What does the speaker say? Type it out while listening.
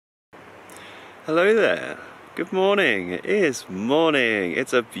Hello there. Good morning. It is morning.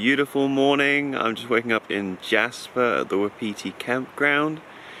 It's a beautiful morning. I'm just waking up in Jasper at the Wapiti campground.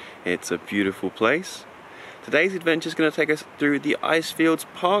 It's a beautiful place. Today's adventure is going to take us through the Icefields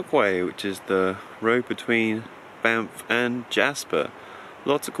Parkway, which is the road between Banff and Jasper.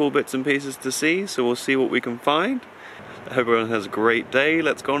 Lots of cool bits and pieces to see, so we'll see what we can find. I hope everyone has a great day.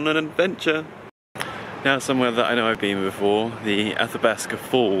 Let's go on an adventure. Now somewhere that I know I've been before, the Athabasca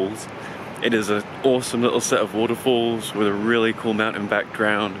Falls. It is an awesome little set of waterfalls with a really cool mountain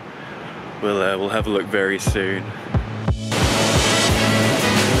background. We'll have a look very soon.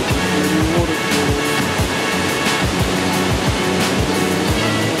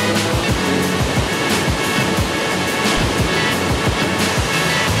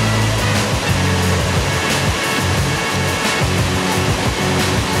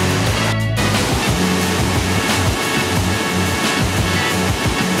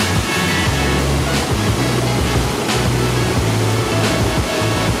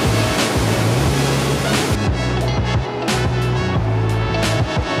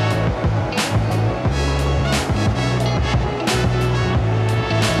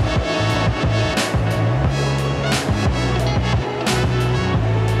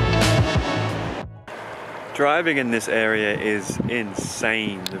 Driving in this area is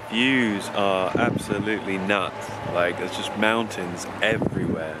insane. The views are absolutely nuts. Like, there's just mountains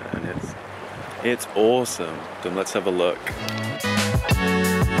everywhere and it's awesome. So let's have a look.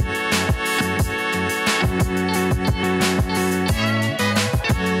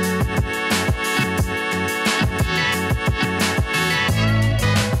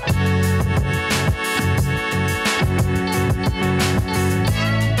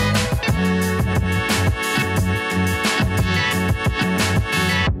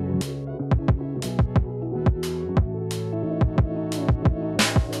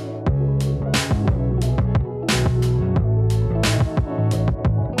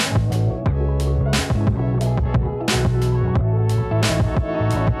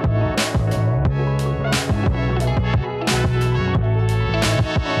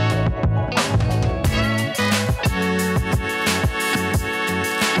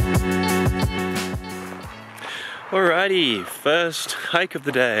 Alrighty, first hike of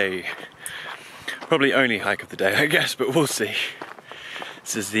the day. Probably only hike of the day, I guess, but we'll see.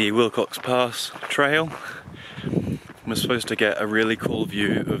 This is the Wilcox Pass trail. We're supposed to get a really cool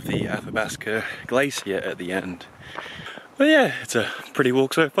view of the Athabasca Glacier at the end. But yeah, it's a pretty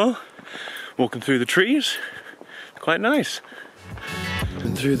walk so far. Walking through the trees, quite nice.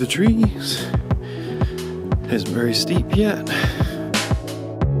 And through the trees, it isn't very steep yet.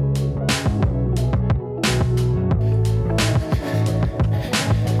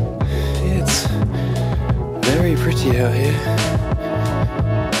 Very pretty out here.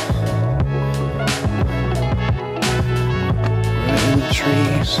 Right in the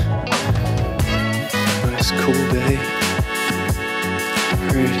trees. Nice cool day.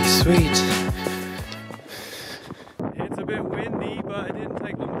 Pretty sweet. It's a bit windy, but it didn't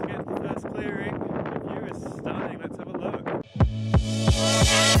take long to get to the first clearing. The view is stunning. Let's have a look.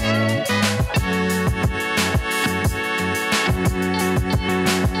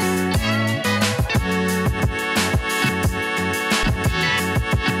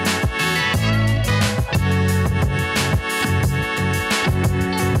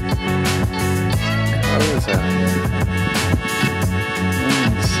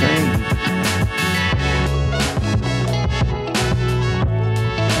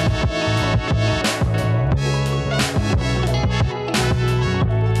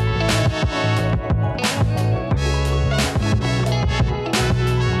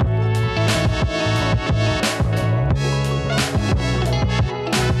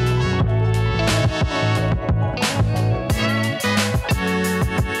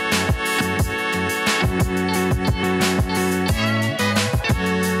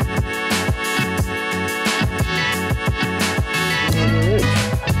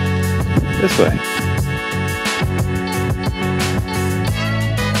 This way.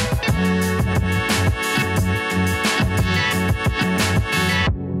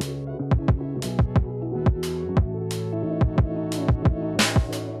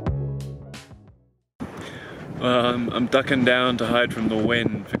 I'm ducking down to hide from the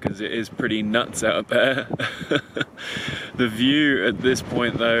wind because it is pretty nuts out there. The view at this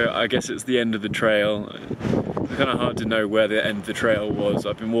point though, I guess it's the end of the trail. It's kind of hard to know where the end of the trail was.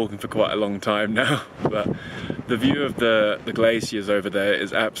 I've been walking for quite a long time now, but the view of the glaciers over there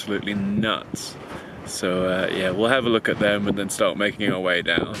is absolutely nuts. So yeah, we'll have a look at them and then start making our way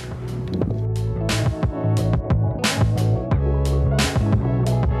down.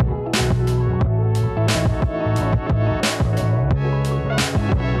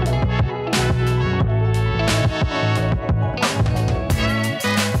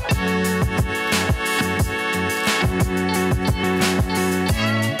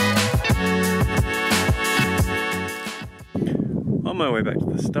 my way back to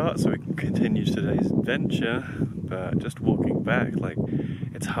the start so we can continue today's adventure, but just walking back, like,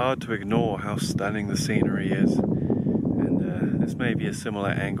 it's hard to ignore how stunning the scenery is. And this may be a similar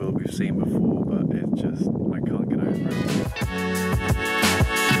angle that we've seen before, but it's just, I can't get over it.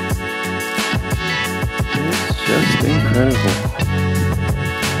 It's just incredible.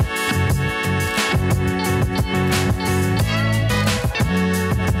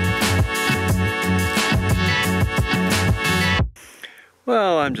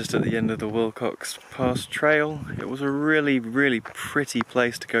 Well, I'm just at the end of the Wilcox Pass trail. It was a really pretty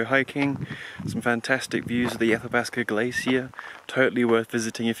place to go hiking. Some fantastic views of the Athabasca Glacier. Totally worth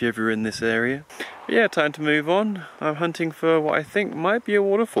visiting if you're ever in this area. But yeah, time to move on. I'm hunting for what I think might be a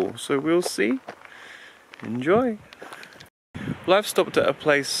waterfall, so we'll see. Enjoy! Well, I've stopped at a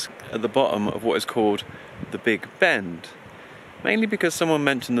place at the bottom of what is called the Big Bend. Mainly because someone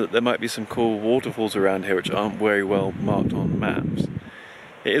mentioned that there might be some cool waterfalls around here which aren't very well marked on maps.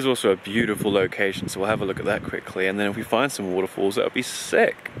 It is also a beautiful location, so we'll have a look at that quickly, and then if we find some waterfalls, that would be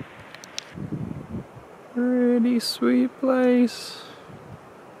sick. Really sweet place.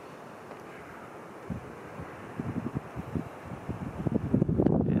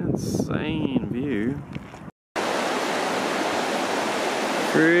 Insane view.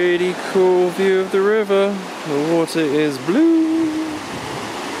 Pretty cool view of the river. The water is blue.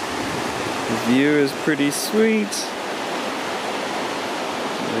 The view is pretty sweet.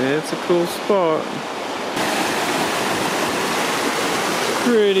 It's a cool spot.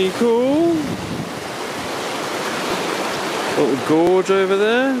 Pretty cool. Little gorge over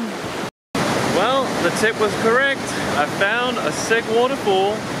there. Well, the tip was correct. I found a sick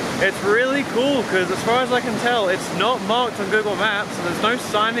waterfall. It's really cool because as far as I can tell, it's not marked on Google Maps and there's no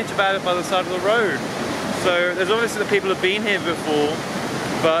signage about it by the side of the road. So there's obviously that people have been here before,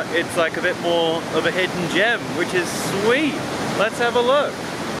 but it's like a bit more of a hidden gem, which is sweet. Let's have a look.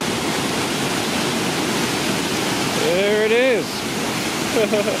 There it is.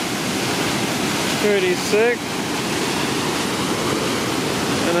 Pretty sick.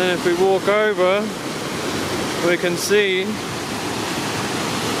 And then if we walk over, we can see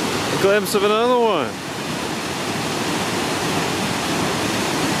a glimpse of another one.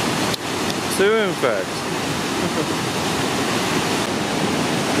 Two, in fact.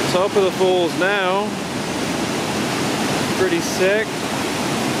 The top of the falls now. Pretty sick.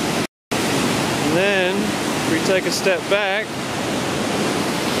 And then we take a step back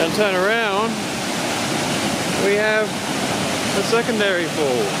and turn around, we have the secondary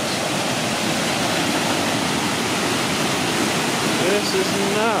falls. This is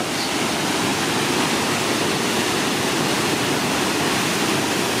nuts.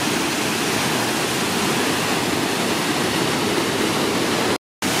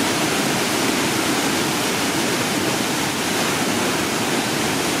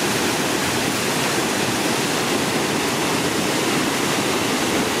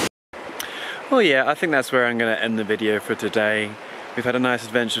 Well, yeah, I think that's where I'm going to end the video for today. We've had a nice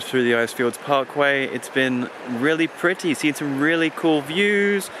adventure through the Icefields Parkway. It's been really pretty, seen some really cool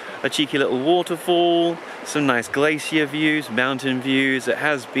views, a cheeky little waterfall, some nice glacier views, mountain views. It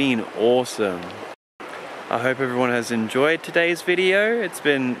has been awesome. I hope everyone has enjoyed today's video. It's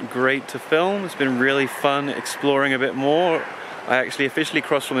been great to film. It's been really fun exploring a bit more. I actually officially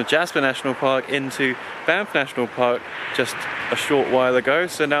crossed from the Jasper National Park into Banff National Park just a short while ago,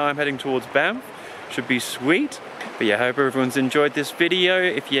 so now I'm heading towards Banff. Should be sweet. But yeah, I hope everyone's enjoyed this video.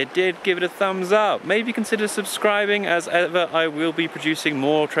 If you did, give it a thumbs up. Maybe consider subscribing, as ever I will be producing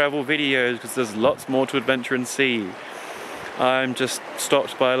more travel videos because there's lots more to adventure and see. I'm just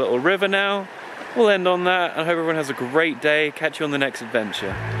stopped by a little river now. We'll end on that. I hope everyone has a great day. Catch you on the next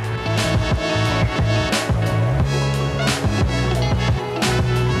adventure.